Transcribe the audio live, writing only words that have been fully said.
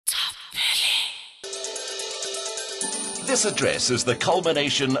This address is the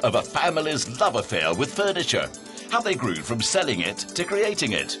culmination of a family's love affair with furniture. How they grew from selling it to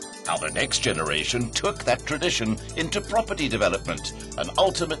creating it. How the next generation took that tradition into property development and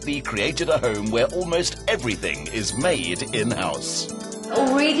ultimately created a home where almost everything is made in-house.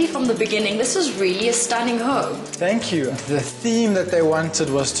 Already from the beginning, this is really a stunning home. Thank you. The theme that they wanted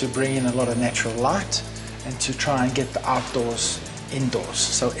was to bring in a lot of natural light and to try and get the outdoors indoors.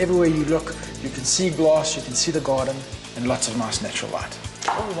 So everywhere you look, you can see glass, you can see the garden, and lots of nice natural light.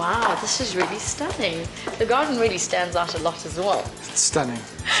 Oh wow, this is really stunning. The garden really stands out a lot as well. It's stunning,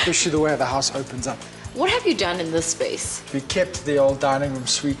 especially the way the house opens up. What have you done in this space? We kept the old dining room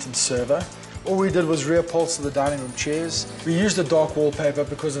suite and server. All we did was reupholster the dining room chairs. We used a dark wallpaper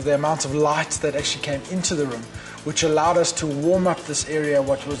because of the amount of light that actually came into the room, which allowed us to warm up this area,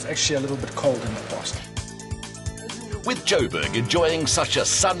 what was actually a little bit cold in the past. With Joburg enjoying such a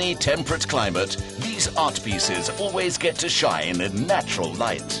sunny, temperate climate, these art pieces always get to shine in natural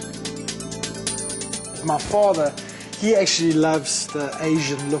light. My father, he actually loves the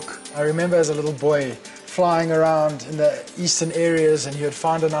Asian look. I remember as a little boy flying around in the eastern areas, and he would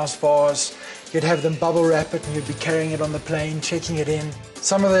find a nice vase, you'd have them bubble wrap it and you'd be carrying it on the plane, checking it in.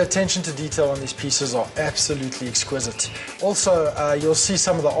 Some of the attention to detail on these pieces are absolutely exquisite. Also, you'll see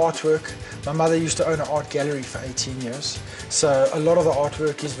some of the artwork. My mother used to own an art gallery for 18 years, so a lot of the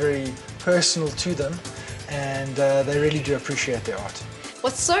artwork is very personal to them, and they really do appreciate their art.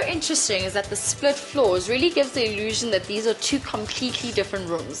 What's so interesting is that the split floors really gives the illusion that these are two completely different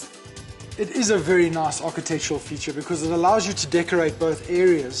rooms. It is a very nice architectural feature because it allows you to decorate both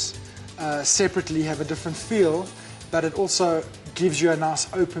areas separately, have a different feel, but it also gives you a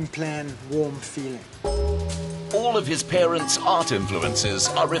nice open plan, warm feeling. All of his parents' art influences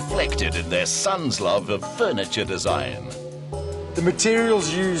are reflected in their son's love of furniture design. The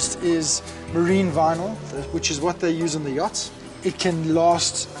materials used is marine vinyl, which is what they use on the yachts. It can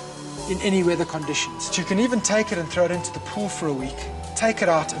last in any weather conditions. You can even take it and throw it into the pool for a week, take it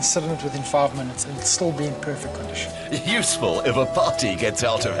out and sit in it within 5 minutes and it'll still be in perfect condition. Useful if a party gets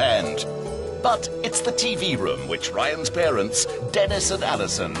out of hand. But it's the TV room which Ryan's parents, Dennis and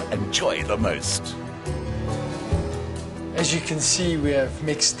Alison, enjoy the most. As you can see, we have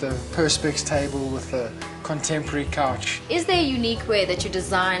mixed the Perspex table with the contemporary couch. Is there a unique way that you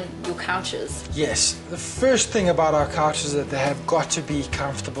design your couches? Yes. The first thing about our couches is that they have got to be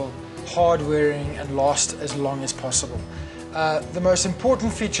comfortable, hard-wearing and last as long as possible. The most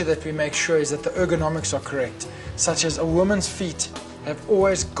important feature that we make sure is that the ergonomics are correct, such as a woman's feet have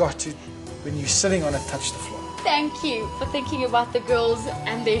always got to, when you're sitting on it, touch the floor. Thank you for thinking about the girls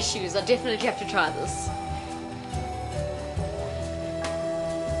and their shoes. I definitely have to try this.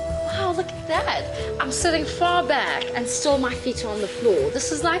 Wow, look at that. I'm sitting far back and still my feet are on the floor.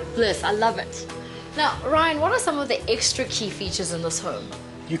 This is like bliss. I love it. Now, Ryan, what are some of the extra key features in this home?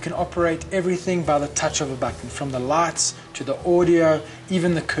 You can operate everything by the touch of a button, from the lights to the audio,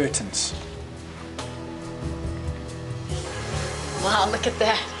 even the curtains. Wow, look at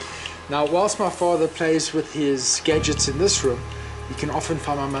that. Now, whilst my father plays with his gadgets in this room, you can often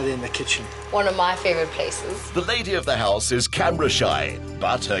find my mother in the kitchen. One of my favorite places. The lady of the house is camera shy,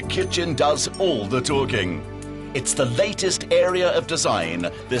 but her kitchen does all the talking. It's the latest area of design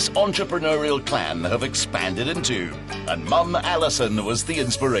this entrepreneurial clan have expanded into, and Mum Alison was the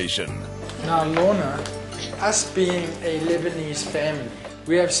inspiration. Now, Lorna, us being a Lebanese family,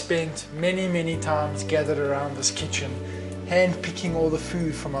 we have spent many times gathered around this kitchen, hand-picking all the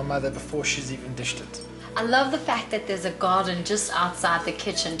food from our mother before she's even dished it. I love the fact that there's a garden just outside the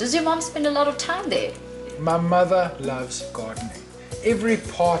kitchen. Does your mom spend a lot of time there? My mother loves gardening. Every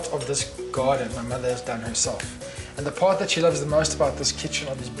part of this garden my mother has done herself. And the part that she loves the most about this kitchen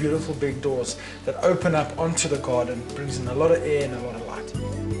are these beautiful big doors that open up onto the garden, brings in a lot of air and a lot of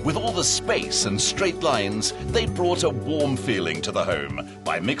light. With all the space and straight lines, they brought a warm feeling to the home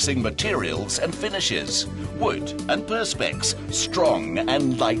by mixing materials and finishes, wood and perspex, strong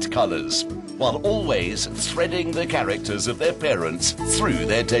and light colours, while always threading the characters of their parents through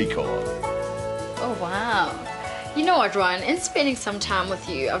their decor. Oh, wow. You know what, Ryan, in spending some time with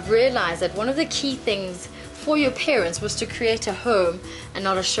you, I've realized that one of the key things for your parents was to create a home and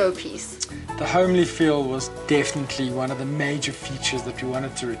not a showpiece. The homely feel was definitely one of the major features that we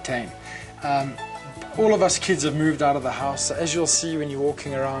wanted to retain. All of us kids have moved out of the house, so as you'll see when you're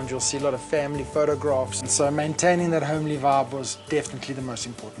walking around, you'll see a lot of family photographs, and so maintaining that homely vibe was definitely the most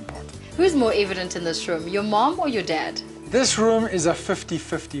important part. Who's more evident in this room, your mom or your dad? This room is a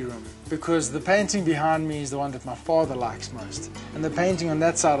 50-50 room, because the painting behind me is the one that my father likes most, and the painting on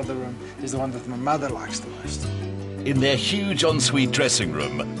that side of the room is the one that my mother likes the most. In their huge ensuite dressing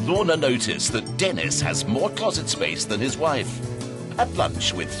room, Lorna noticed that Dennis has more closet space than his wife. At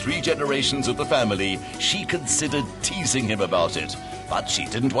lunch with 3 generations of the family, she considered teasing him about it, but she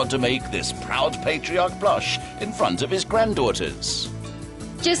didn't want to make this proud patriarch blush in front of his granddaughters.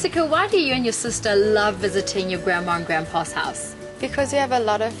 Jessica, why do you and your sister love visiting your grandma and grandpa's house? Because we have a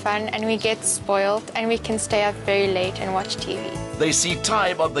lot of fun and we get spoiled and we can stay up very late and watch TV. They see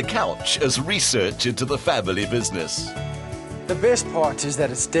time on the couch as research into the family business. The best part is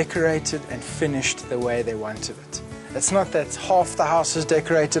that it's decorated and finished the way they wanted it. It's not that half the house is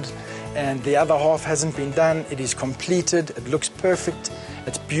decorated and the other half hasn't been done. It is completed, it looks perfect,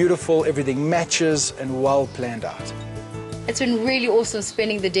 it's beautiful, everything matches and well planned out. It's been really awesome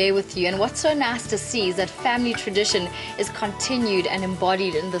spending the day with you, and what's so nice to see is that family tradition is continued and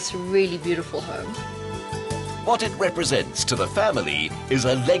embodied in this really beautiful home. What it represents to the family is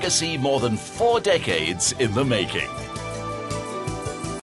a legacy more than 4 decades in the making.